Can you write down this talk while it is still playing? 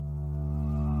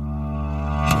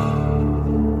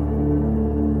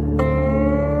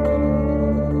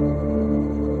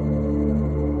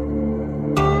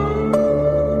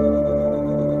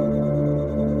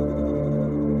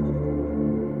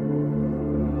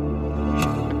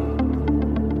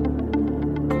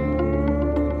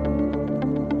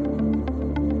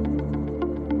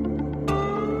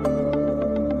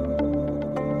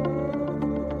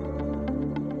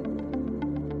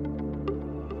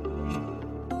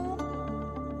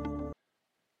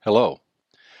Hello,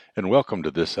 and welcome to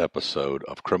this episode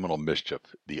of Criminal Mischief,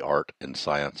 the Art and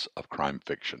Science of Crime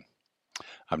Fiction.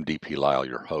 I'm D.P. Lyle,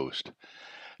 your host.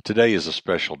 Today is a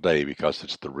special day because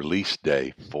it's the release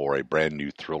day for a brand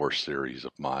new thriller series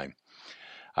of mine.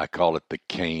 I call it the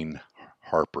Kane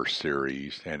Harper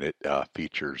series, and it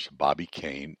features Bobby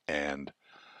Kane and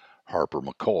Harper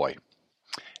McCoy.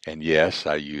 And yes,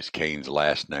 I use Kane's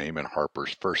last name and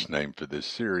Harper's first name for this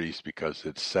series because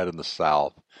it's set in the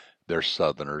South. They're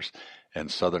Southerners, and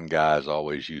Southern guys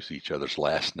always use each other's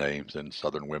last names, and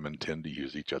Southern women tend to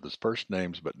use each other's first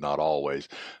names, but not always.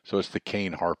 So it's the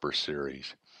Kane Harper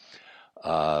series.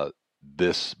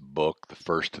 This book, the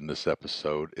first in this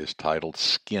episode, is titled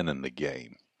Skin in the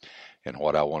Game. And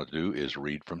what I want to do is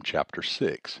read from chapter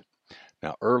 6.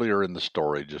 Now, earlier in the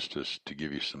story, just to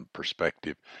give you some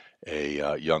perspective,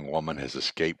 a young woman has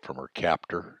escaped from her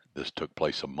captor. This took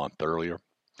place a month earlier.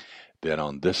 Then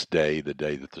on this day, the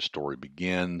day that the story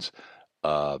begins,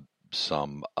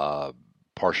 some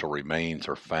partial remains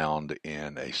are found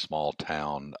in a small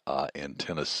town in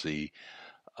Tennessee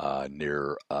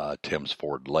near Thames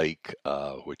Ford Lake,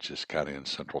 which is kind of in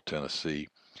central Tennessee.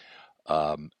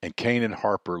 And Kane and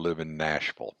Harper live in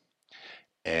Nashville.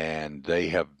 And they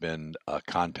have been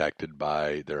contacted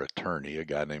by their attorney, a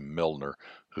guy named Milner,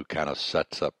 who kind of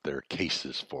sets up their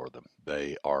cases for them.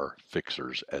 They are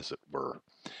fixers, as it were,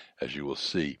 as you will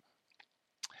see.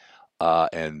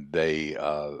 And they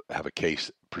have a case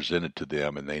presented to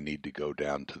them, and they need to go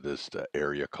down to this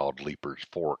area called Leiper's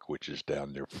Fork, which is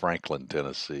down near Franklin,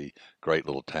 Tennessee, great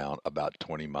little town about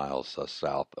 20 miles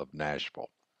south of Nashville.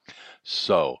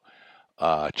 So,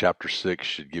 chapter 6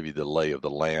 should give you the lay of the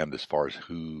land as far as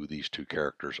who these two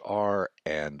characters are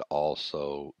and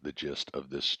also the gist of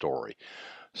this story.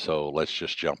 So let's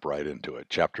just jump right into it.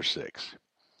 Chapter 6.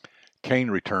 Kane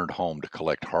returned home to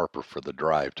collect Harper for the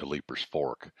drive to Leiper's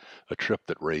Fork, a trip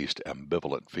that raised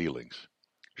ambivalent feelings.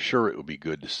 Sure, it would be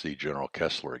good to see General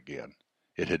Kessler again.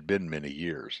 It had been many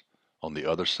years, on the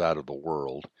other side of the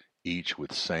world, each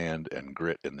with sand and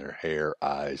grit in their hair,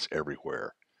 eyes,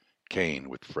 everywhere. Kane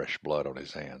with fresh blood on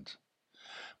his hands.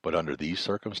 But under these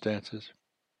circumstances,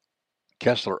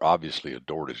 Kessler obviously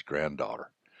adored his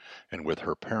granddaughter, and with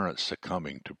her parents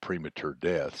succumbing to premature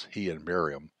deaths, he and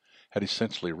Miriam had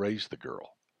essentially raised the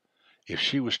girl. If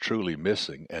she was truly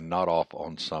missing and not off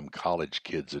on some college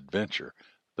kid's adventure,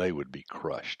 they would be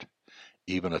crushed,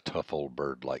 even a tough old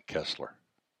bird like Kessler.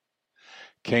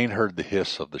 Kane heard the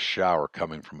hiss of the shower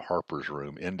coming from Harper's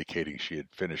room, indicating she had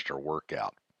finished her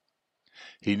workout.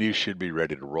 He knew she'd be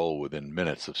ready to roll within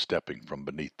minutes of stepping from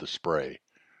beneath the spray.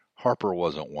 Harper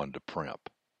wasn't one to primp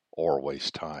or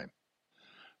waste time.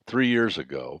 3 years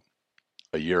ago,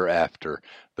 a year after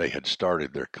they had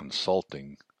started their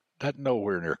consulting, that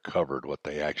nowhere near covered what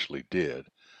they actually did.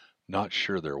 Not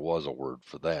sure there was a word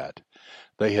for that.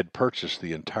 They had purchased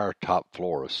the entire top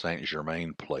floor of St.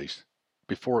 Germain Place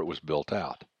before it was built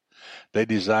out. They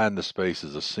designed the space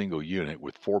as a single unit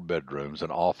with 4 bedrooms,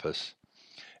 an office,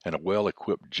 and a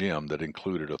well-equipped gym that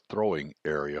included a throwing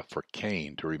area for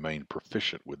Kane to remain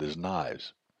proficient with his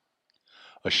knives.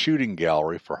 A shooting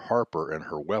gallery for Harper and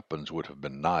her weapons would have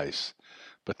been nice,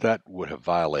 but that would have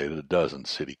violated a dozen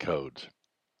city codes.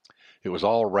 It was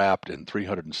all wrapped in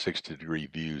 360-degree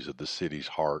views of the city's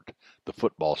heart, the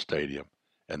football stadium,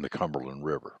 and the Cumberland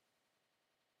River.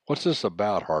 "What's this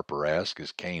about?" Harper asked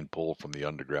as Kane pulled from the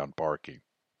underground parking.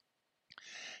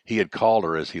 He had called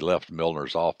her as he left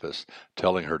Milner's office,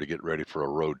 telling her to get ready for a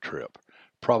road trip,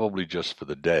 probably just for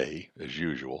the day, as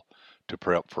usual, to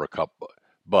prep for a couple,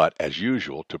 but as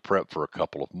usual to prep for a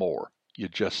couple of more. You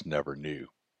just never knew.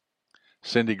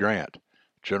 "Cindy Grant,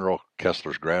 General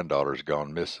Kessler's granddaughter's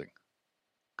gone missing."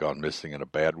 Gone missing in a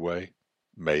bad way?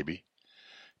 Maybe.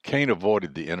 Kane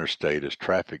avoided the interstate as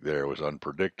traffic there was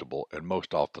unpredictable and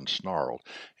most often snarled,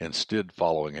 instead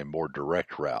following a more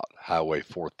direct route, Highway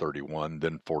 431,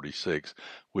 then 46,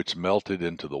 which melted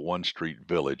into the one-street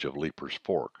village of Leiper's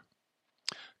Fork.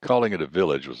 Calling it a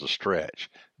village was a stretch,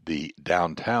 the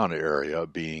downtown area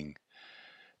being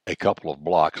a couple of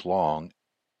blocks long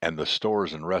and the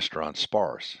stores and restaurants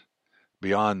sparse.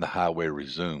 Beyond, the highway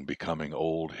resumed, becoming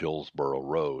Old Hillsborough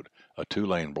Road, a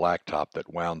 2-lane blacktop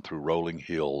that wound through rolling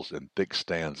hills and thick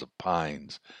stands of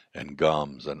pines and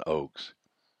gums and oaks.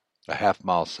 A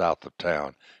half-mile south of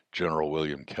town, General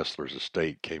William Kessler's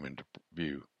estate came into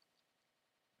view.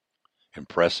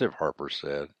 "Impressive," Harper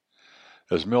said.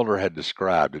 As Milner had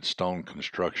described, its stone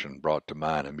construction brought to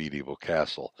mind a medieval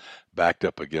castle, backed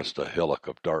up against a hillock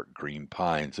of dark green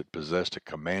pines that possessed a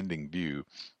commanding view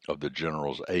of the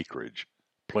general's acreage,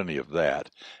 plenty of that,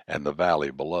 and the valley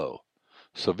below.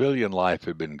 Civilian life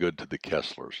had been good to the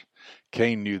Kesslers.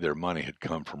 Kane knew their money had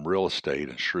come from real estate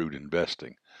and shrewd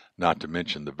investing, not to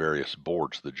mention the various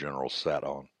boards the general sat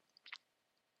on.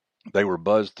 They were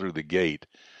buzzed through the gate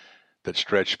that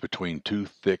stretched between two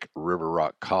thick river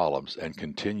rock columns and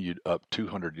continued up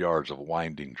 200 yards of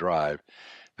winding drive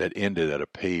that ended at a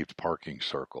paved parking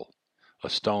circle. A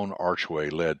stone archway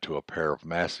led to a pair of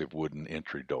massive wooden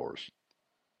entry doors.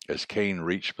 As Kane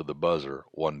reached for the buzzer,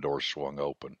 one door swung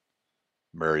open.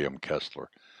 Miriam Kessler,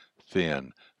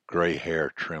 thin, gray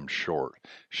hair trimmed short.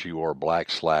 She wore black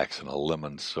slacks and a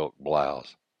lemon silk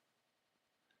blouse.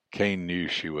 Kane knew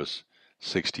she was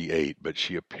 68, but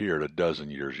she appeared a dozen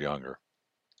years younger.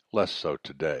 Less so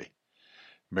today.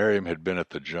 Miriam had been at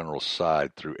the general's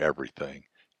side through everything,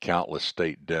 countless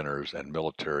state dinners and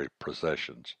military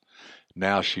processions.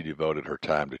 Now she devoted her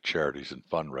time to charities and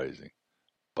fundraising.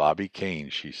 "Bobby Kane,"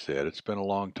 she said, "it's been a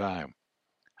long time."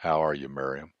 "How are you,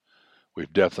 Miriam?"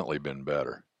 "We've definitely been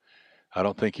better." "I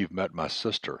don't think you've met my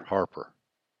sister, Harper."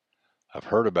 "I've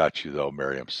heard about you, though,"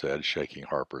 Miriam said, shaking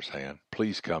Harper's hand.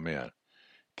 "Please come in."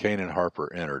 Kane and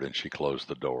Harper entered, and she closed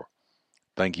the door.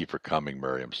 "Thank you for coming,"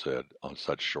 Miriam said, "on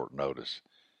such short notice."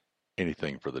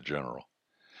 "Anything for the general."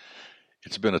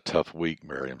 "It's been a tough week,"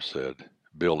 Miriam said.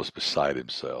 "Bill is beside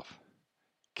himself."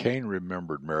 Kane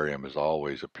remembered Miriam as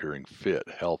always appearing fit,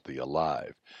 healthy,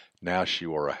 alive. Now she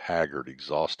wore a haggard,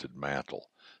 exhausted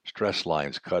mantle. Stress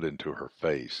lines cut into her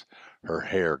face, her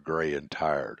hair gray and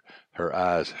tired. Her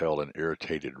eyes held an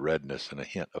irritated redness and a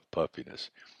hint of puffiness.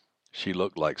 She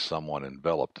looked like someone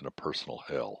enveloped in a personal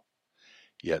hell.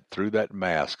 Yet through that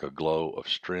mask a glow of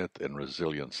strength and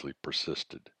resiliency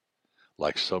persisted.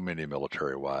 Like so many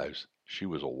military wives, she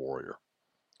was a warrior.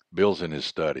 "Bill's in his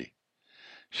study."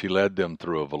 She led them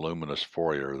through a voluminous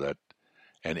foyer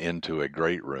and into a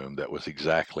great room that was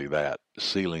exactly that,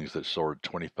 ceilings that soared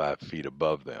 25 feet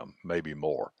above them, maybe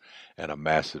more, and a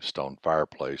massive stone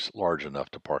fireplace large enough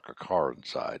to park a car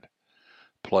inside.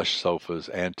 Plush sofas,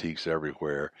 antiques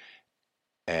everywhere,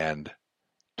 and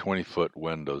 20-foot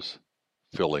windows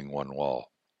filling one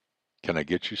wall. "Can I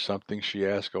get you something?" she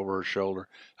asked over her shoulder.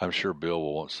 "I'm sure Bill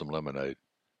will want some lemonade."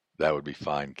 "That would be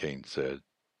fine," Kane said.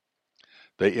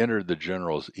 They entered the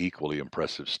general's equally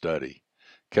impressive study.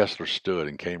 Kessler stood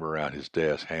and came around his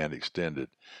desk, hand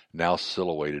extended, now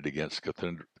silhouetted against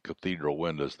cathedral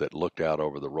windows that looked out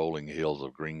over the rolling hills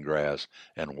of green grass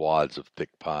and wads of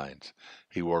thick pines.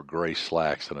 He wore gray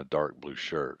slacks and a dark blue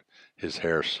shirt, his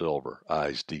hair silver,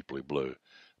 eyes deeply blue.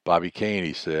 "Bobby Kane,"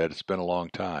 he said, "it's been a long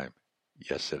time."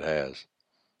 "Yes, it has."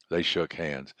 They shook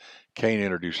hands. Kane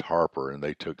introduced Harper, and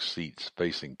they took seats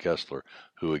facing Kessler,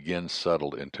 who again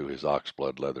settled into his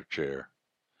oxblood leather chair.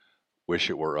 "Wish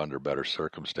it were under better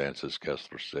circumstances,"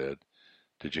 Kessler said.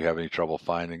 "Did you have any trouble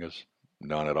finding us?"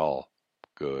 "None at all."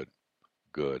 "Good,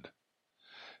 good."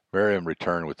 Miriam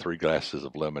returned with 3 glasses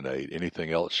of lemonade.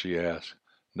 "Anything else?" she asked.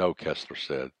 "No," Kessler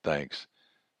said. "Thanks."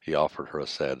 He offered her a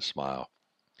sad smile.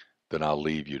 "Then I'll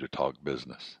leave you to talk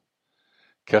business."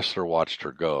 Kessler watched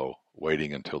her go,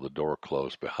 waiting until the door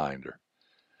closed behind her.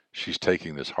 "She's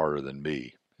taking this harder than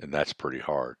me, and that's pretty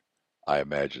hard." "I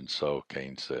imagine so,"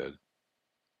 Kane said.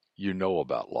 "You know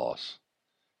about loss."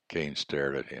 Kane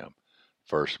stared at him.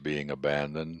 "First being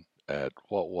abandoned at,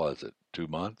 what was it, 2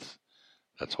 months?"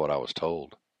 "That's what I was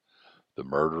told." "The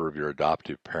murder of your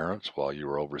adoptive parents while you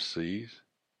were overseas?"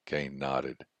 Kane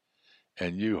nodded.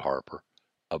 "And you, Harper,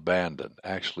 abandoned,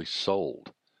 actually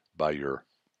sold by your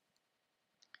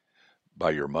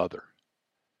mother."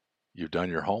 "You've done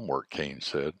your homework," Kane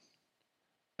said.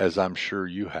 "As I'm sure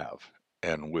you have,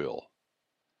 and will."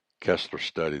 Kessler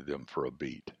studied them for a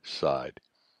beat, sighed.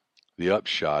 "The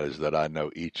upshot is that I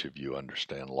know each of you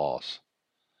understand loss."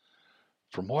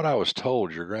 "From what I was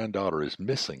told, your granddaughter is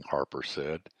missing," Harper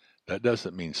said. "That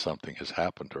doesn't mean something has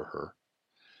happened to her."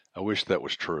 "I wish that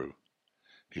was true."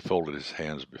 He folded his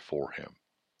hands before him.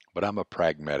 "But I'm a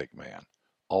pragmatic man.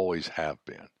 Always have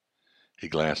been." He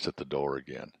glanced at the door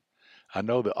again. "I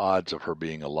know the odds of her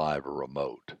being alive are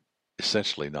remote,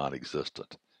 essentially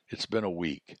non-existent. It's been a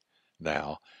week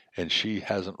now, and she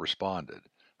hasn't responded.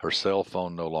 Her cell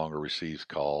phone no longer receives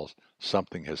calls.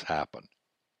 Something has happened.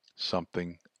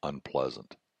 Something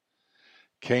unpleasant."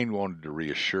 Kane wanted to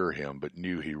reassure him, but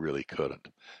knew he really couldn't,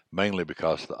 mainly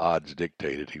because the odds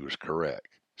dictated he was correct.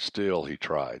 Still, he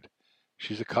tried.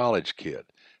 "She's a college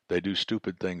kid. They do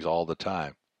stupid things all the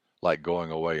time, like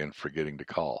going away and forgetting to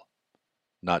call."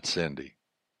 "Not Cindy.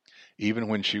 Even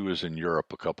when she was in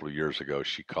Europe a couple of years ago,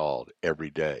 she called every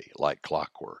day, like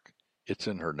clockwork. It's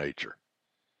in her nature."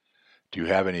 "Do you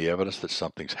have any evidence that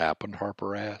something's happened?"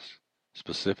 Harper asked.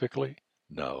 "Specifically?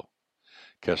 No."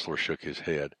 Kessler shook his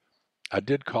head. "I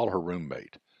did call her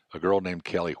roommate, A girl named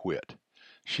Kelly Whitt.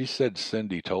 She said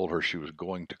Cindy told her she was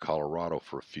going to Colorado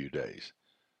for a few days.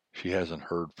 She hasn't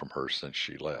heard from her since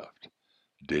she left.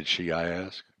 Did she, I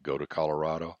asked, go to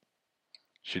Colorado?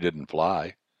 She didn't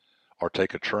fly, or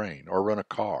take a train, or rent a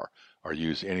car, or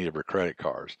use any of her credit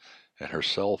cards, and her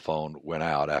cell phone went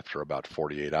out after about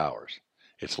 48 hours.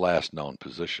 Its last known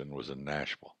position was in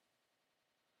Nashville.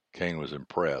 Kane was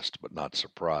impressed, but not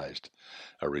surprised.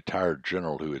 A retired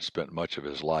general who had spent much of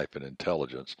his life in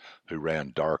intelligence, who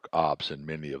ran dark ops in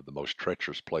many of the most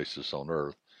treacherous places on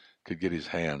Earth, could get his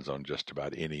hands on just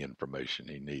about any information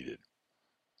he needed.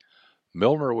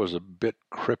 Milner was a bit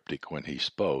cryptic when he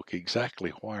spoke.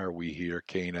 Exactly why are we here?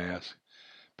 Kane asked.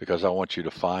 Because I want you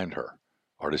to find her,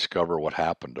 or discover what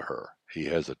happened to her. He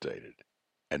hesitated.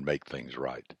 And make things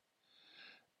right.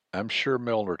 I'm sure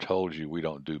Milner told you we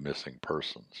don't do missing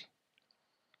persons.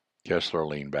 Kessler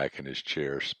leaned back in his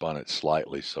chair, spun it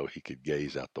slightly so he could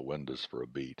gaze out the windows for a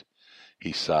beat.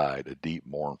 He sighed, a deep,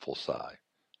 mournful sigh.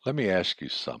 Let me ask you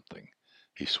something.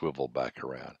 He swiveled back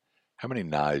around. How many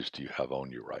knives do you have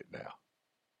on you right now?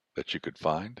 That you could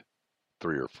find?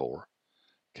 3 or 4.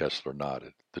 Kessler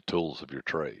nodded. The tools of your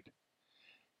trade.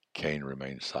 Kane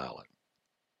remained silent.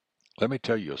 Let me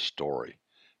tell you a story,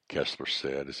 Kessler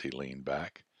said as he leaned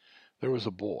back. There was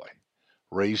a boy,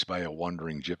 raised by a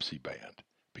wandering gypsy band,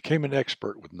 became an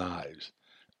expert with knives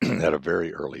at a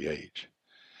very early age.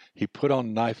 He put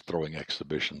on knife-throwing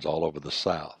exhibitions all over the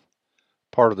South,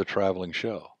 part of the traveling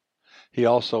show. He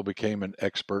also became an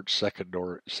expert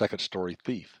second-story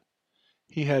thief.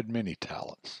 He had many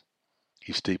talents.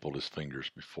 He steepled his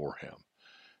fingers before him.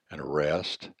 An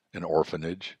arrest, an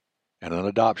orphanage, and an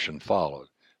adoption followed,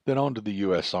 then on to the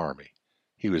U.S. Army.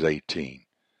 He was 18.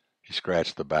 He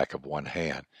scratched the back of one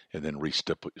hand and then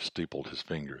re-steepled his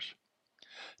fingers.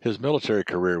 His military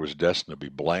career was destined to be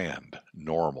bland,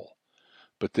 normal.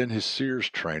 But then his Sears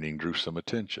training drew some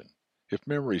attention. If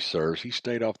memory serves, he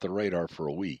stayed off the radar for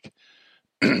a week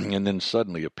and then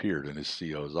suddenly appeared in his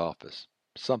CO's office.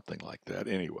 Something like that,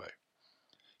 anyway.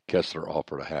 Kessler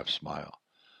offered a half smile,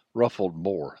 ruffled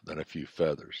more than a few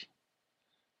feathers.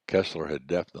 Kessler had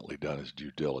definitely done his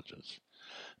due diligence.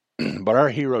 But our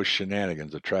hero's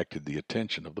shenanigans attracted the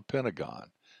attention of the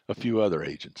Pentagon, a few other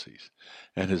agencies,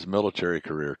 and his military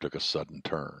career took a sudden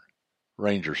turn.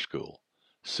 Ranger School,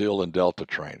 SEAL and Delta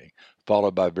training,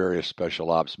 followed by various special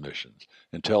ops missions,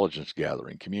 intelligence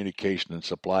gathering, communication and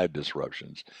supply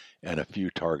disruptions, and a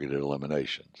few targeted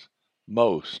eliminations.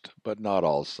 Most, but not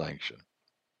all, sanctioned.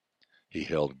 He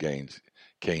held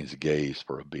Kane's gaze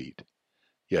for a beat,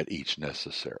 yet each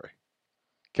necessary.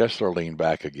 Kessler leaned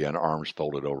back again, arms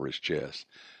folded over his chest.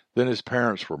 Then his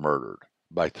parents were murdered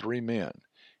by 3 men.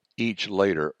 Each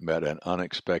later met an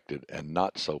unexpected and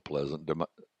not so pleasant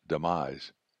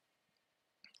demise.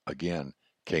 Again,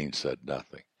 Kane said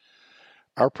nothing.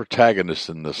 Our protagonist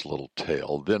in this little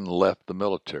tale then left the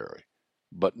military,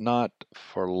 but not,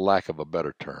 for lack of a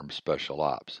better term, special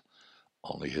ops.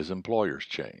 Only his employers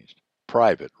changed.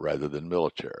 Private rather than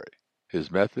military.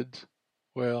 His methods?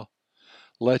 Well,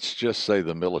 let's just say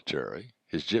the military,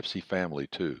 his gypsy family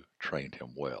too, trained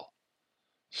him well.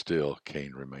 Still,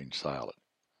 Kane remained silent.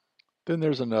 Then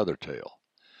there's another tale.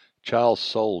 Child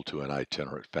sold to an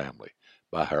itinerant family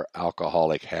by her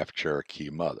alcoholic half-Cherokee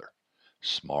mother.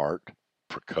 Smart,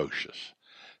 precocious.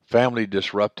 Family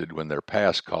disrupted when their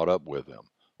past caught up with them.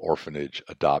 Orphanage,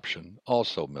 adoption,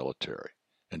 also military.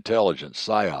 Intelligence,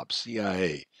 PSYOPs,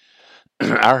 CIA.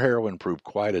 Our heroine proved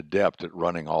quite adept at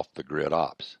running off the grid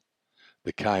ops.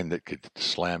 The kind that could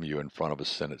slam you in front of a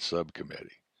Senate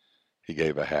subcommittee. He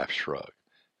gave a half shrug.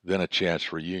 Then a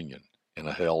chance reunion in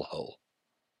a hellhole.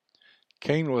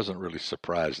 Kane wasn't really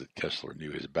surprised that Kessler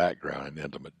knew his background in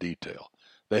intimate detail.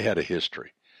 They had a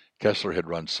history. Kessler had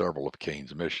run several of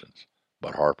Kane's missions.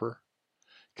 But Harper?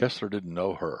 Kessler didn't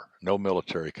know her, no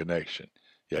military connection,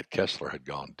 yet Kessler had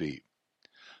gone deep.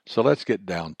 So let's get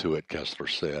down to it, Kessler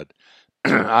said.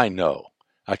 I know.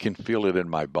 I can feel it in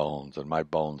my bones, and my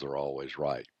bones are always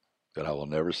right, that I will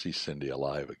never see Cindy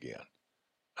alive again.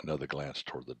 Another glance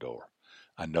toward the door.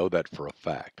 I know that for a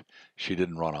fact. She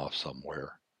didn't run off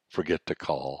somewhere. Forget to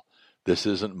call. This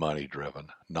isn't money driven,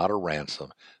 not a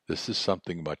ransom. This is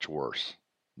something much worse,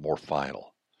 more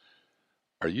final.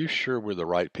 Are you sure we're the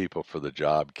right people for the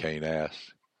job? Kane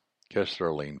asked.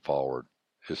 Kessler leaned forward,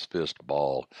 his fist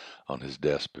balled on his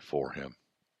desk before him.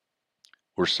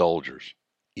 We're soldiers,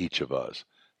 each of us,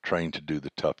 trained to do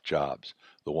the tough jobs,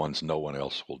 the ones no one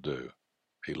else will do.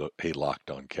 He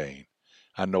locked on Kane.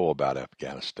 I know about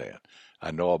Afghanistan.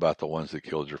 I know about the ones that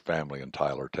killed your family in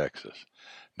Tyler, Texas.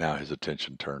 Now his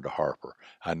attention turned to Harper.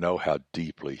 I know how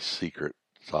deeply secret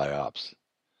PSYOPs.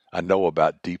 I know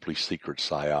about deeply secret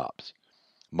psyops,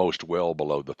 most well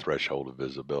below the threshold of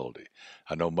visibility.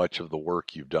 I know much of the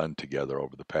work you've done together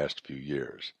over the past few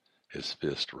years. His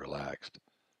fist relaxed.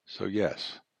 So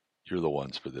yes, you're the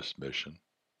ones for this mission.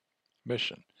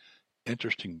 Mission.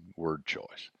 Interesting word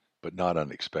choice, but not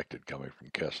unexpected coming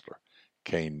from Kessler.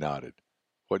 Kane nodded.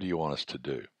 What do you want us to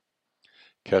do?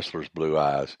 Kessler's blue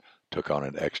eyes took on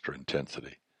an extra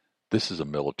intensity. This is a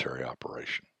military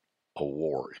operation. A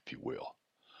war, if you will.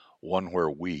 One where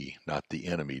we, not the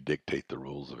enemy, dictate the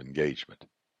rules of engagement.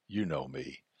 You know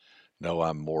me. Know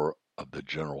I'm more of the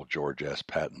General George S.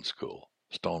 Patton school.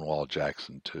 Stonewall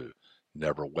Jackson, too.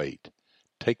 Never wait.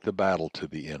 Take the battle to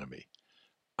the enemy.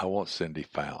 I want Cindy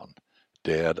found.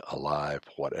 Dead, alive,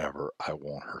 whatever, I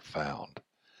want her found.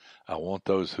 I want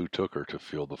those who took her to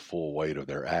feel the full weight of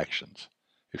their actions.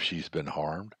 If she's been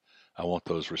harmed, I want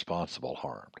those responsible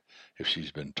harmed. If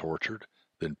she's been tortured,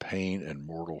 then pain and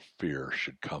mortal fear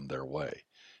should come their way.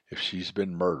 If she's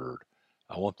been murdered,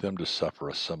 I want them to suffer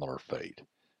a similar fate.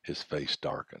 His face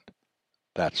darkened.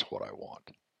 That's what I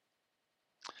want.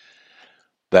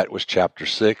 That was chapter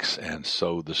 6, and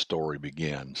so the story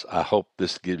begins. I hope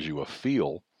this gives you a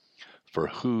feel for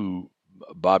who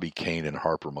Bobby Kane and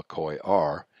Harper McCoy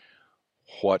are,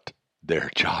 what their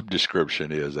job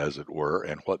description is, as it were,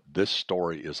 and what this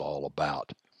story is all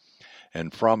about.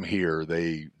 And from here,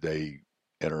 they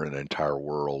enter an entire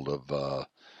world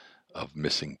of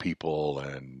missing people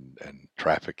and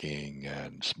trafficking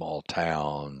and small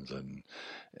towns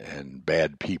and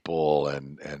bad people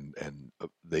and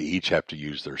they each have to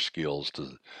use their skills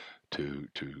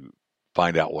to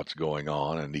find out what's going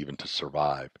on and even to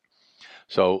survive.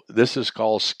 So this is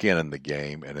called Skin in the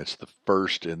Game, and it's the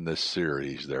first in this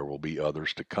series. There will be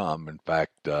others to come. In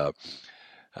fact,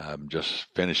 I'm just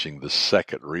finishing the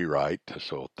second rewrite,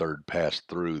 so third pass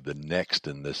through the next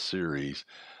in this series,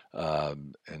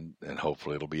 and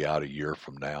hopefully it'll be out a year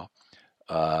from now.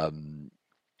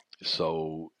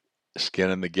 So Skin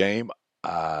in the Game.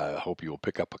 I hope you will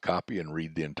pick up a copy and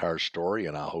read the entire story,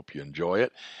 and I hope you enjoy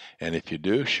it. And if you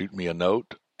do, shoot me a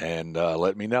note and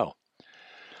let me know.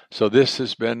 So this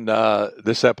has been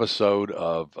this episode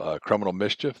of Criminal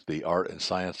Mischief, the art and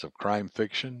science of crime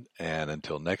fiction. And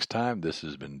until next time, this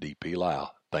has been D.P.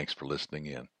 Lau. Thanks for listening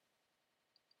in.